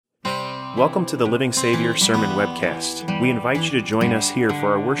Welcome to the Living Savior Sermon Webcast. We invite you to join us here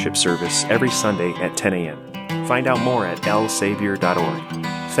for our worship service every Sunday at 10 a.m. Find out more at lsavior.org.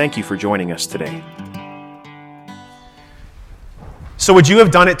 Thank you for joining us today. So would you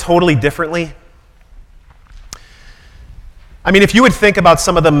have done it totally differently? I mean, if you would think about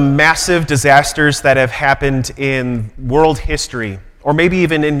some of the massive disasters that have happened in world history, or maybe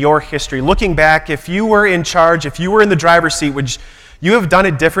even in your history, looking back, if you were in charge, if you were in the driver's seat, would you have done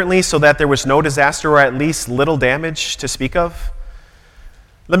it differently so that there was no disaster or at least little damage to speak of?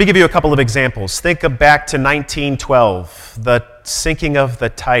 Let me give you a couple of examples. Think back to 1912, the sinking of the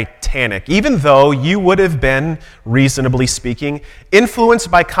Titanic. Even though you would have been, reasonably speaking,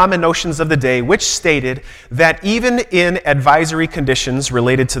 influenced by common notions of the day, which stated that even in advisory conditions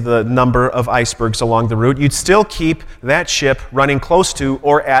related to the number of icebergs along the route, you'd still keep that ship running close to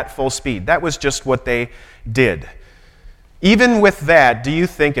or at full speed. That was just what they did. Even with that, do you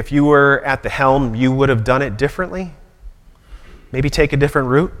think if you were at the helm, you would have done it differently? Maybe take a different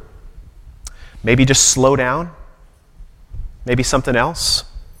route? Maybe just slow down? Maybe something else?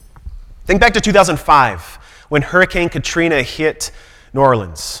 Think back to 2005 when Hurricane Katrina hit New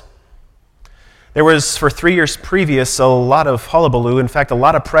Orleans. There was, for 3 years previous, a lot of hullabaloo, in fact, a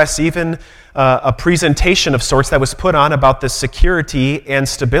lot of press, even a presentation of sorts that was put on about the security and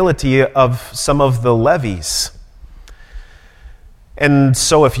stability of some of the levees. And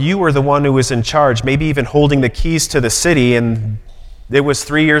so if you were the one who was in charge, maybe even holding the keys to the city, and it was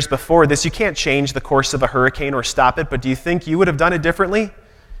 3 years before this, you can't change the course of a hurricane or stop it, but do you think you would have done it differently?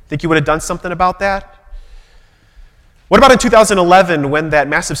 Think you would have done something about that? What about in 2011 when that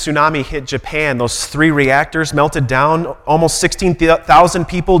massive tsunami hit Japan? Those 3 reactors melted down, almost 16,000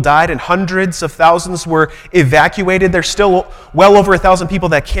 people died and hundreds of thousands were evacuated. There's still well over 1,000 people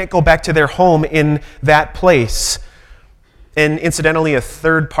that can't go back to their home in that place. And incidentally, a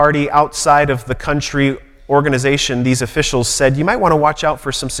third party outside of the country organization, these officials said, you might want to watch out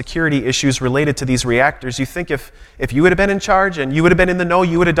for some security issues related to these reactors. You think if you would have been in charge and you would have been in the know,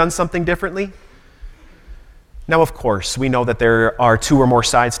 you would have done something differently? Now, of course, we know that there are 2 or more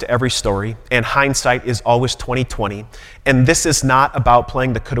sides to every story, and hindsight is always 20/20. And this is not about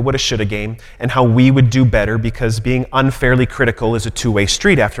playing the coulda, woulda, shoulda game and how we would do better, because being unfairly critical is a two-way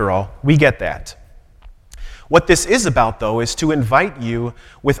street after all. We get that. What this is about, though, is to invite you,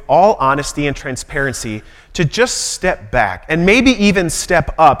 with all honesty and transparency, to just step back and maybe even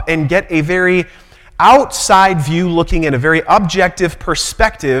step up and get a very outside view, looking at a very objective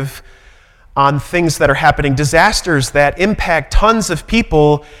perspective on things that are happening, disasters that impact tons of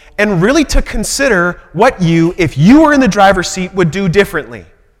people, and really to consider what you, if you were in the driver's seat, would do differently.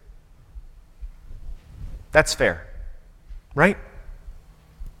 That's fair, right?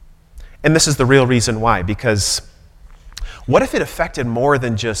 And this is the real reason why, because what if it affected more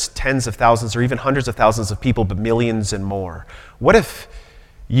than just tens of thousands or even hundreds of thousands of people, but millions and more? What if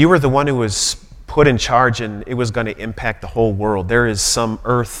you were the one who was put in charge and it was going to impact the whole world? There is some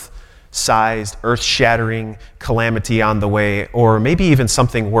earth-sized, earth-shattering calamity on the way, or maybe even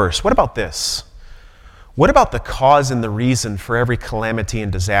something worse. What about this? What about the cause and the reason for every calamity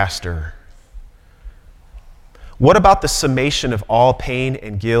and disaster? What about the summation of all pain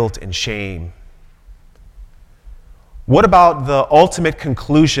and guilt and shame? What about the ultimate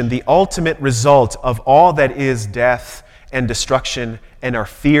conclusion, the ultimate result of all that is death and destruction and our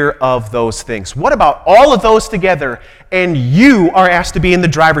fear of those things? What about all of those together, and you are asked to be in the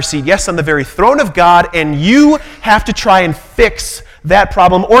driver's seat, yes, on the very throne of God, and you have to try and fix that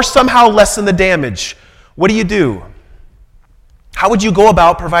problem or somehow lessen the damage? What do you do? How would you go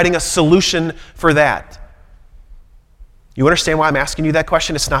about providing a solution for that? You understand why I'm asking you that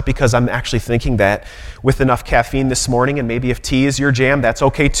question? It's not because I'm actually thinking that with enough caffeine this morning, and maybe if tea is your jam, that's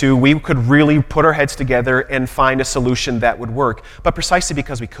okay too, we could really put our heads together and find a solution that would work, but precisely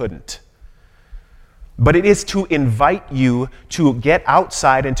because we couldn't. But it is to invite you to get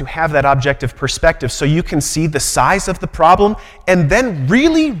outside and to have that objective perspective so you can see the size of the problem and then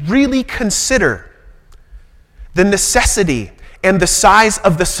really, really consider the necessity and the size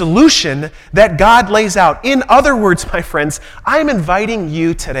of the solution that God lays out. In other words, my friends, I'm inviting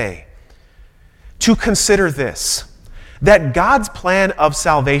you today to consider this, that God's plan of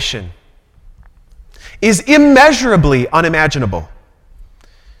salvation is immeasurably unimaginable.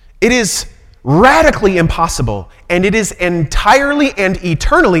 It is radically impossible, and it is entirely and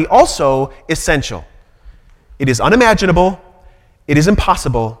eternally also essential. It is unimaginable, it is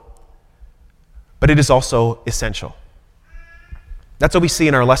impossible, but it is also essential. That's what we see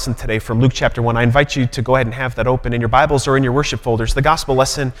in our lesson today from Luke chapter 1. I invite you to go ahead and have that open in your Bibles or in your worship folders, the gospel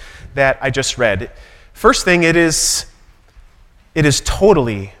lesson that I just read. First thing, it is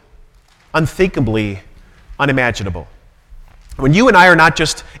totally unthinkably unimaginable. When you and I are not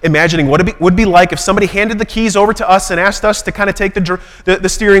just imagining what it would be like if somebody handed the keys over to us and asked us to kind of take the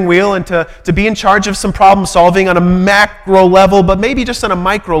steering wheel and to be in charge of some problem solving on a macro level, but maybe just on a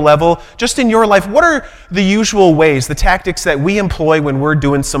micro level, just in your life, what are the usual ways, the tactics that we employ when we're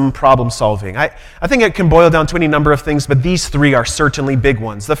doing some problem solving? I think it can boil down to any number of things, but these three are certainly big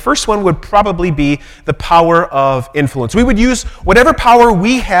ones. The first one would probably be the power of influence. We would use whatever power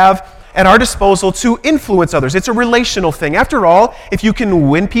we have at our disposal to influence others. It's a relational thing. After all, if you can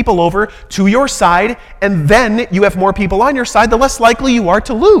win people over to your side and then you have more people on your side, the less likely you are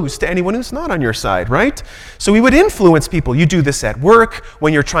to lose to anyone who's not on your side, right? So we would influence people. You do this at work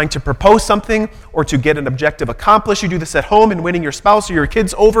when you're trying to propose something or to get an objective accomplished. You do this at home in winning your spouse or your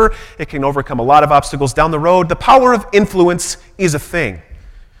kids over. It can overcome a lot of obstacles down the road. The power of influence is a thing.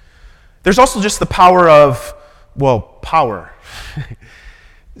 There's also just the power of, power.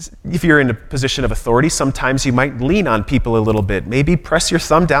 If you're in a position of authority, sometimes you might lean on people a little bit. Maybe press your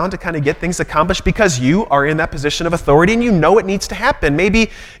thumb down to kind of get things accomplished because you are in that position of authority and you know it needs to happen. Maybe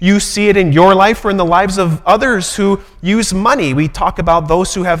you see it in your life or in the lives of others who use money. We talk about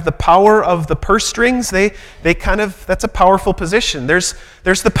those who have the power of the purse strings. That's a powerful position. There's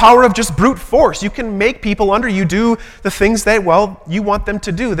the power of just brute force. You can make people under you do the things that, you want them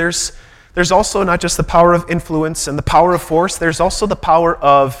to do. There's also not just the power of influence and the power of force, there's also the power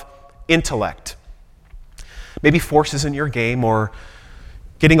of intellect. Maybe force isn't your game, or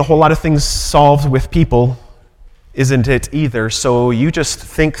getting a whole lot of things solved with people isn't it either, so you just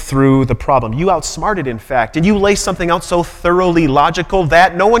think through the problem. You outsmart it, in fact, and you lay something out so thoroughly logical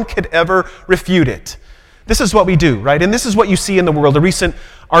that no one could ever refute it. This is what we do, right? And this is what you see in the world. A recent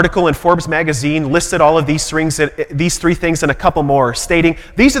article in Forbes magazine listed all of these three things and a couple more, stating,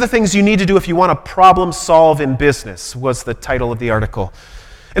 these are the things you need to do if you want to problem solve in business, was the title of the article.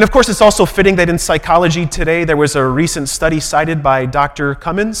 And of course, it's also fitting that in psychology today, there was a recent study cited by Dr.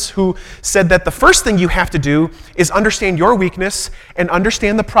 Cummins who said that the first thing you have to do is understand your weakness and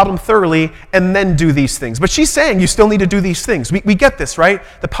understand the problem thoroughly and then do these things. But she's saying you still need to do these things. We get this, right?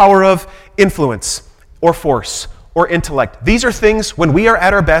 The power of influence, or force, or intellect. These are things when we are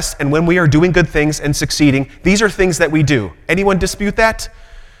at our best and when we are doing good things and succeeding. These are things that we do. Anyone dispute that?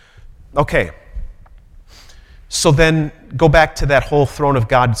 Okay. So then go back to that whole throne of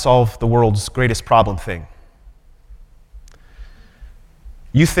God solve the world's greatest problem thing.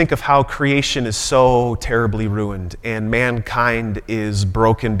 You think of how creation is so terribly ruined and mankind is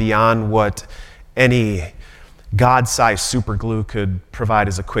broken beyond what any God-sized super glue could provide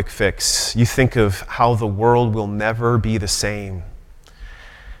as a quick fix. You think of how the world will never be the same,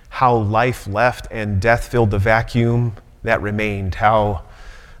 how life left and death filled the vacuum that remained, how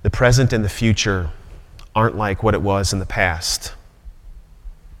the present and the future aren't like what it was in the past.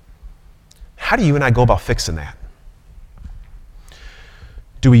 How do you and I go about fixing that?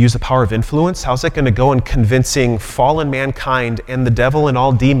 Do we use the power of influence? How's that going to go in convincing fallen mankind and the devil and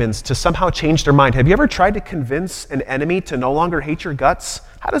all demons to somehow change their mind? Have you ever tried to convince an enemy to no longer hate your guts?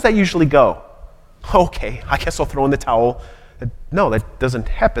 How does that usually go? Okay, I guess I'll throw in the towel. No, that doesn't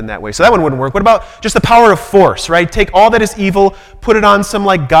happen that way. So that one wouldn't work. What about just the power of force, right? Take all that is evil, put it on some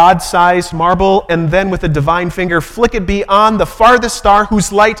God-sized marble, and then with a divine finger, flick it beyond the farthest star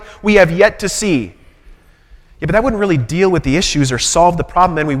whose light we have yet to see. Yeah, but that wouldn't really deal with the issues or solve the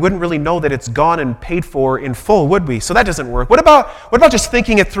problem, and we wouldn't really know that it's gone and paid for in full, would we? So that doesn't work. What about just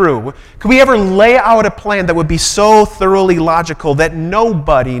thinking it through? Could we ever lay out a plan that would be so thoroughly logical that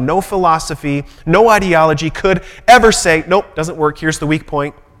nobody, no philosophy, no ideology could ever say, nope, doesn't work, here's the weak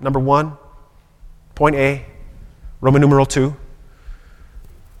point, number 1, point A, Roman numeral 2.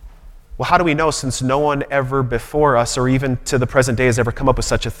 Well, how do we know, since no one ever before us or even to the present day has ever come up with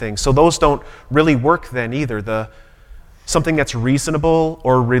such a thing? So those don't really work then either. Something that's reasonable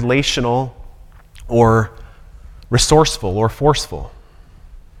or relational or resourceful or forceful.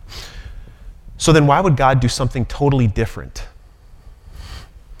 So then why would God do something totally different?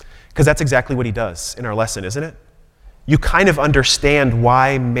 Because that's exactly what he does in our lesson, isn't it? You kind of understand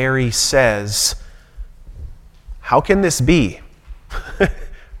why Mary says, how can this be?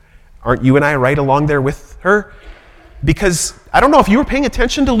 Aren't you and I right along there with her? Because I don't know if you were paying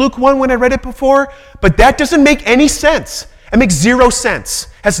attention to Luke 1 when I read it before, but that doesn't make any sense. It makes zero sense.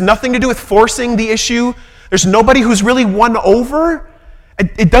 It has nothing to do with forcing the issue. There's nobody who's really won over.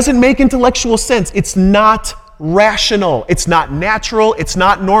 It doesn't make intellectual sense. It's not rational. It's not natural. It's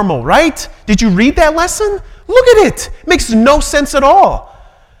not normal, right? Did you read that lesson? Look at it. It makes no sense at all.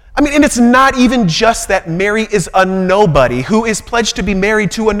 I mean, and it's not even just that Mary is a nobody who is pledged to be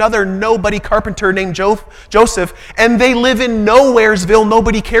married to another nobody carpenter named Joseph, and they live in Nowheresville,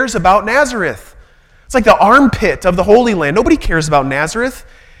 nobody cares about Nazareth. It's like the armpit of the Holy Land. Nobody cares about Nazareth.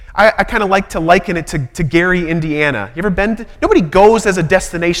 I kind of like to liken it to Gary, Indiana. You ever been? Nobody goes as a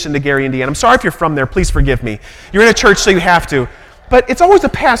destination to Gary, Indiana. I'm sorry if you're from there. Please forgive me. You're in a church, so you have to. But it's always a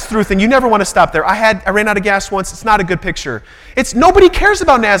pass-through thing. You never want to stop there. I ran out of gas once. It's not a good picture. Nobody cares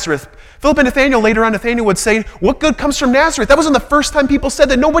about Nazareth. Philip and Nathaniel, later on, Nathaniel would say, what good comes from Nazareth? That wasn't the first time people said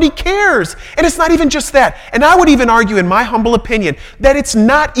that. Nobody cares. And it's not even just that. And I would even argue, in my humble opinion, that it's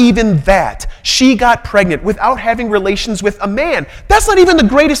not even that. She got pregnant without having relations with a man. That's not even the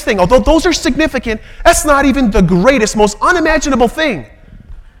greatest thing. Although those are significant, that's not even the greatest, most unimaginable thing.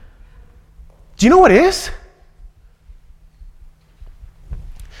 Do you know what it is?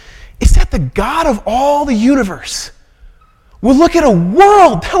 It's that the God of all the universe will look at a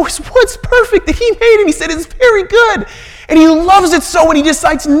world that was once perfect that he made, and he said it's very good. And he loves it so, and he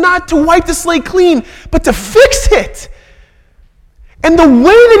decides not to wipe the slate clean, but to fix it. And the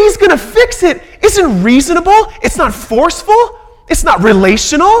way that he's going to fix it isn't reasonable. It's not forceful. It's not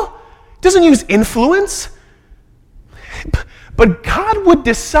relational. It doesn't use influence. But God would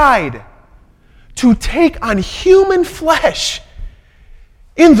decide to take on human flesh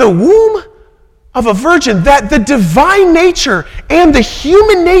in the womb of a virgin, that the divine nature and the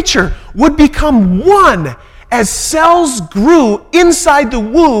human nature would become one as cells grew inside the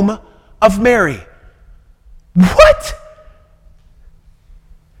womb of Mary. What?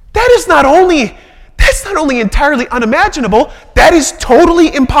 That's not only entirely unimaginable, that is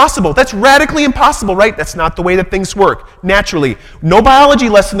totally impossible. That's radically impossible, right? That's not the way that things work, naturally. No biology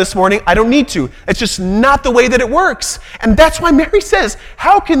lesson this morning, I don't need to. It's just not the way that it works. And that's why Mary says,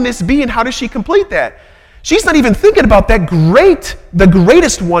 how can this be, and how does she complete that? She's not even thinking about the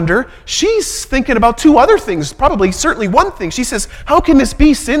greatest wonder. She's thinking about two other things, certainly one thing. She says, how can this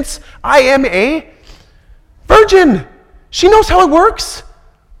be since I am a virgin? She knows how it works.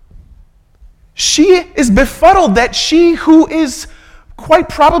 She is befuddled that she, who is quite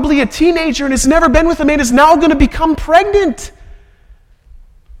probably a teenager and has never been with a man, is now going to become pregnant.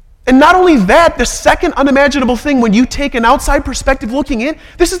 And not only that, the second unimaginable thing, when you take an outside perspective looking in,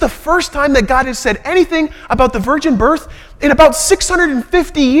 this is the first time that God has said anything about the virgin birth in about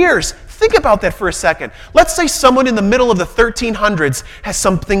 650 years. Think about that for a second. Let's say someone in the middle of the 1300s has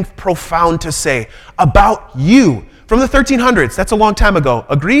something profound to say about you from the 1300s. That's a long time ago.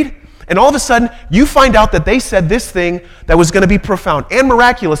 Agreed? And all of a sudden, you find out that they said this thing that was going to be profound and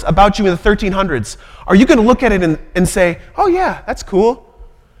miraculous about you in the 1300s. Are you going to look at it and say, oh yeah, that's cool?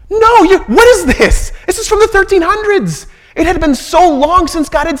 No, what is this? This is from the 1300s. It had been so long since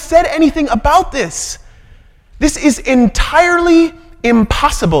God had said anything about this. This is entirely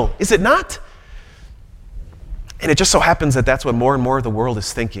impossible, is it not? And it just so happens that that's what more and more of the world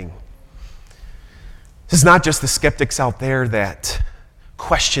is thinking. This is not just the skeptics out there that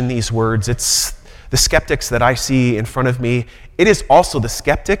question these words. It's the skeptics that I see in front of me. It is also the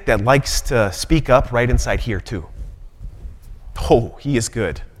skeptic that likes to speak up right inside here too. Oh, he is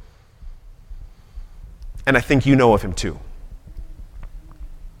good. And I think you know of him too.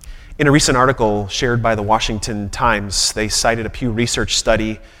 In a recent article shared by the Washington Times, they cited a Pew Research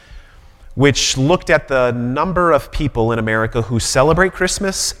study which looked at the number of people in America who celebrate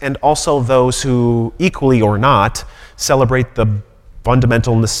Christmas and also those who, equally or not, celebrate the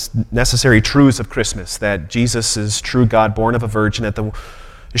fundamental necessary truths of Christmas, that Jesus is true God, born of a virgin, that the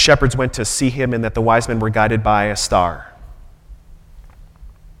shepherds went to see him, and that the wise men were guided by a star.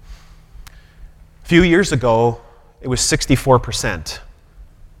 A few years ago, it was 64%.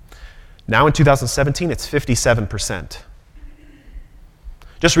 Now in 2017, it's 57%.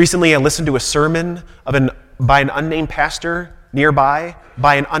 Just recently, I listened to a sermon by an unnamed pastor nearby,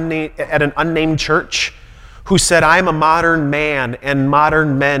 at an unnamed church, who said, I'm a modern man, and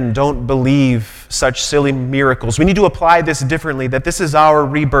modern men don't believe such silly miracles. We need to apply this differently, that this is our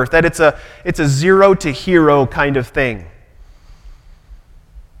rebirth, that it's a zero to hero kind of thing.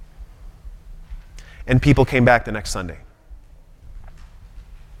 And people came back the next Sunday.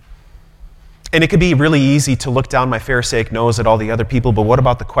 And it could be really easy to look down my Pharisaic nose at all the other people, but what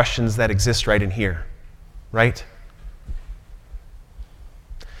about the questions that exist right in here, right?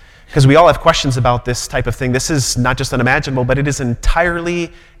 Because we all have questions about this type of thing. This is not just unimaginable, but it is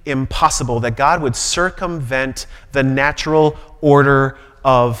entirely impossible that God would circumvent the natural order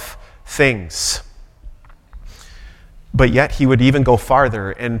of things. But yet he would even go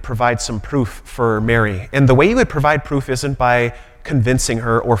farther and provide some proof for Mary. And the way he would provide proof isn't by convincing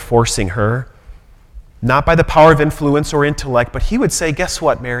her or forcing her. not by the power of influence or intellect, but he would say, guess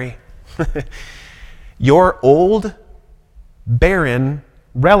what, Mary? Your old, barren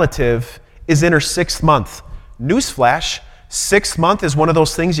relative is in her 6th month. Newsflash, 6th month is one of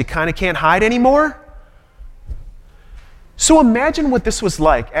those things you kind of can't hide anymore. So imagine what this was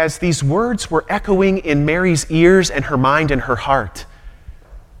like as these words were echoing in Mary's ears and her mind and her heart.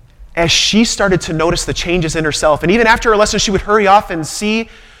 As she started to notice the changes in herself. And even after her lesson, she would hurry off and see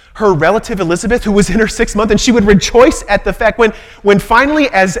her relative Elizabeth, who was in her 6th month, and she would rejoice at the fact when finally,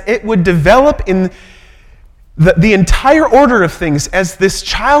 as it would develop in the entire order of things, as this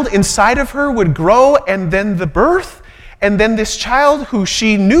child inside of her would grow, and then the birth, and then this child who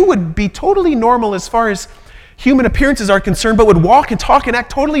she knew would be totally normal as far as human appearances are concerned, but would walk and talk and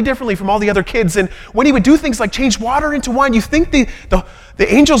act totally differently from all the other kids. And when he would do things like change water into wine, you think the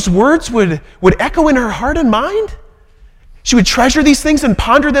angel's words would echo in her heart and mind? She would treasure these things and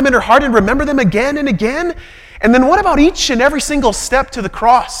ponder them in her heart and remember them again and again. And then what about each and every single step to the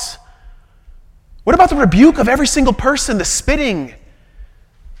cross? What about the rebuke of every single person, the spitting,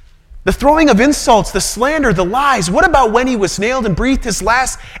 the throwing of insults, the slander, the lies? What about when he was nailed and breathed his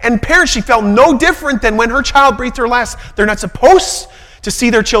last? And parents, she felt no different than when her child breathed her last. They're not supposed to see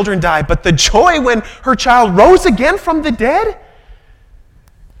their children die, but the joy when her child rose again from the dead?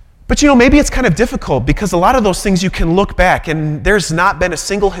 But maybe it's kind of difficult because a lot of those things you can look back, and there's not been a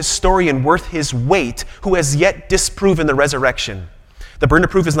single historian worth his weight who has yet disproven the resurrection. The burden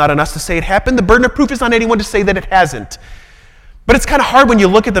of proof is not on us to say it happened. The burden of proof is on anyone to say that it hasn't. But it's kind of hard when you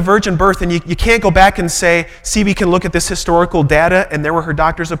look at the virgin birth and you can't go back and say, see, we can look at this historical data and there were her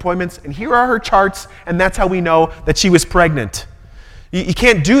doctor's appointments and here are her charts and that's how we know that she was pregnant. You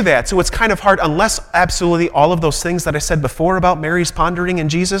can't do that, so it's kind of hard unless absolutely all of those things that I said before about Mary's pondering in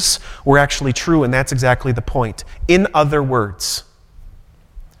Jesus were actually true, and that's exactly the point. In other words,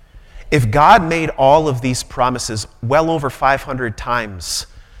 if God made all of these promises well over 500 times,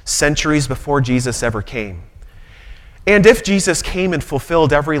 centuries before Jesus ever came, and if Jesus came and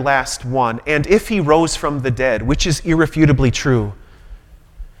fulfilled every last one, and if he rose from the dead, which is irrefutably true,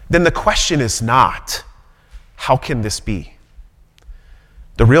 then the question is not, how can this be?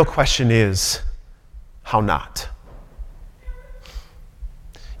 The real question is, how not?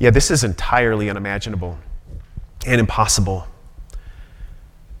 Yeah, this is entirely unimaginable and impossible.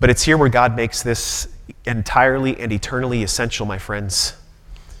 But it's here where God makes this entirely and eternally essential, my friends.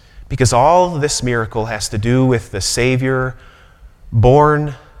 Because all this miracle has to do with the Savior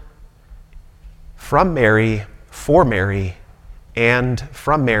born from Mary, for Mary, and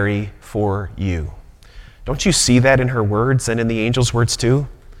from Mary for you. Don't you see that in her words and in the angel's words too?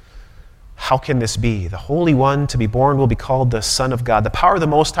 How can this be? The Holy One to be born will be called the Son of God. The power of the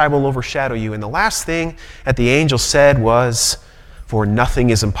Most High will overshadow you. And the last thing that the angel said was, for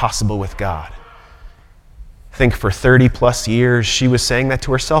nothing is impossible with God. I think for 30 plus years she was saying that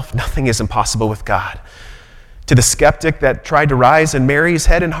to herself, nothing is impossible with God. To the skeptic that tried to rise in Mary's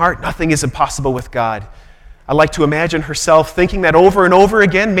head and heart, nothing is impossible with God. I like to imagine herself thinking that over and over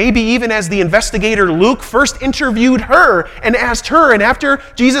again, maybe even as the investigator Luke first interviewed her and asked her, and after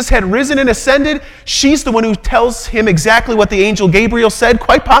Jesus had risen and ascended, she's the one who tells him exactly what the angel Gabriel said,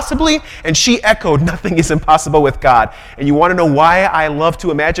 quite possibly, and she echoed, nothing is impossible with God. And you want to know why I love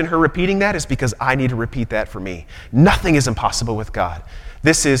to imagine her repeating that? Is because I need to repeat that for me. Nothing is impossible with God.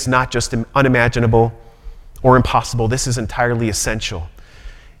 This is not just unimaginable or impossible. This is entirely essential.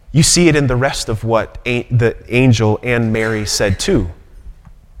 You see it in the rest of what the angel and Mary said too.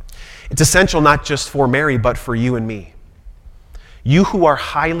 It's essential not just for Mary, but for you and me. You who are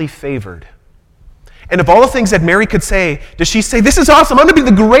highly favored. And of all the things that Mary could say, does she say, this is awesome, I'm going to be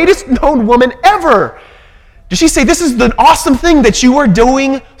the greatest known woman ever? Does she say, this is the awesome thing that you are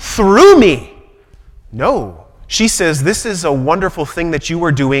doing through me? No. She says, this is a wonderful thing that you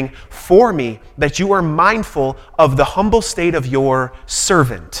are doing for me, that you are mindful of the humble state of your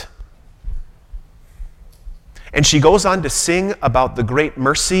servant. And she goes on to sing about the great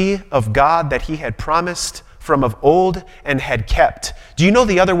mercy of God that he had promised from of old and had kept. Do you know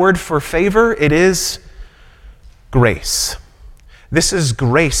the other word for favor? It is grace. This is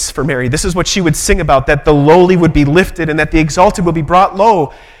grace for Mary. This is what she would sing about, that the lowly would be lifted and that the exalted would be brought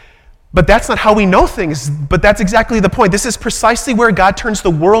low. But that's not how we know things, but that's exactly the point. This is precisely where God turns the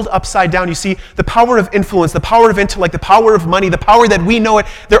world upside down. You see, the power of influence, the power of intellect, the power of money, the power that we know it,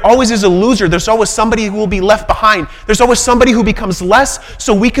 there always is a loser. There's always somebody who will be left behind. There's always somebody who becomes less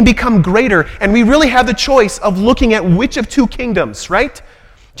so we can become greater. And we really have the choice of looking at which of two kingdoms, right?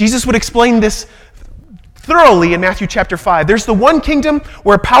 Jesus would explain this thoroughly in Matthew chapter 5. There's the one kingdom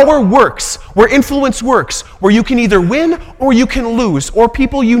where power works, where influence works, where you can either win or you can lose, or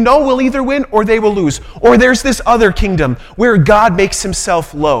people you know will either win or they will lose. Or there's this other kingdom where God makes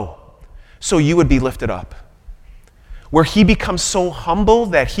himself low so you would be lifted up, where he becomes so humble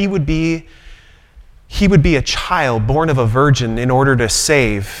that he would be a child born of a virgin in order to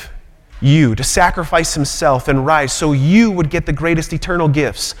save you, to sacrifice himself and rise so you would get the greatest eternal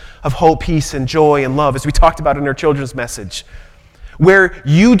gifts of hope, peace, and joy and love, as we talked about in our children's message, where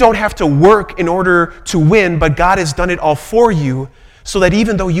you don't have to work in order to win, but God has done it all for you, so that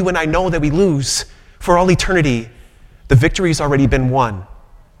even though you and I know that we lose for all eternity, the victory's already been won.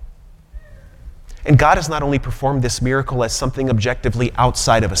 And God has not only performed this miracle as something objectively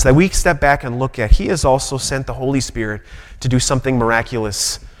outside of us, that we step back and look at, he has also sent the Holy Spirit to do something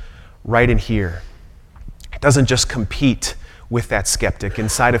miraculous right in here. It doesn't just compete with that skeptic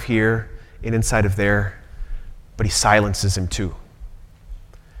inside of here and inside of there, but he silences him too.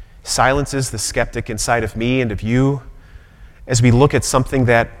 Silences the skeptic inside of me and of you as we look at something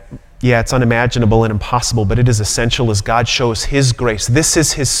that, it's unimaginable and impossible, but it is essential as God shows his grace. This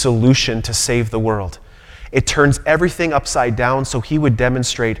is his solution to save the world. It turns everything upside down so he would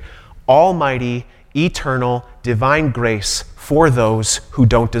demonstrate almighty, eternal, divine grace for those who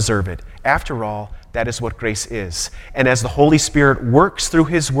don't deserve it. After all, that is what grace is. And as the Holy Spirit works through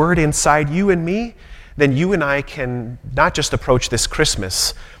his word inside you and me, then you and I can not just approach this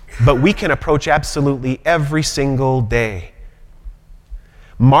Christmas, but we can approach absolutely every single day,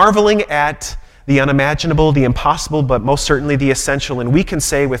 marveling at the unimaginable, the impossible, but most certainly the essential. And we can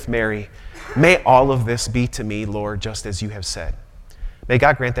say with Mary, may all of this be to me, Lord, just as you have said. May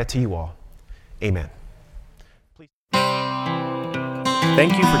God grant that to you all. Amen.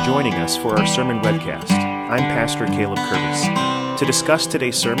 Thank you for joining us for our sermon webcast. I'm Pastor Caleb Curtis. To discuss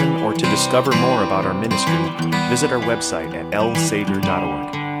today's sermon or to discover more about our ministry, visit our website at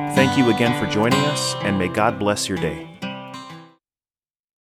lsavior.org. Thank you again for joining us, and may God bless your day.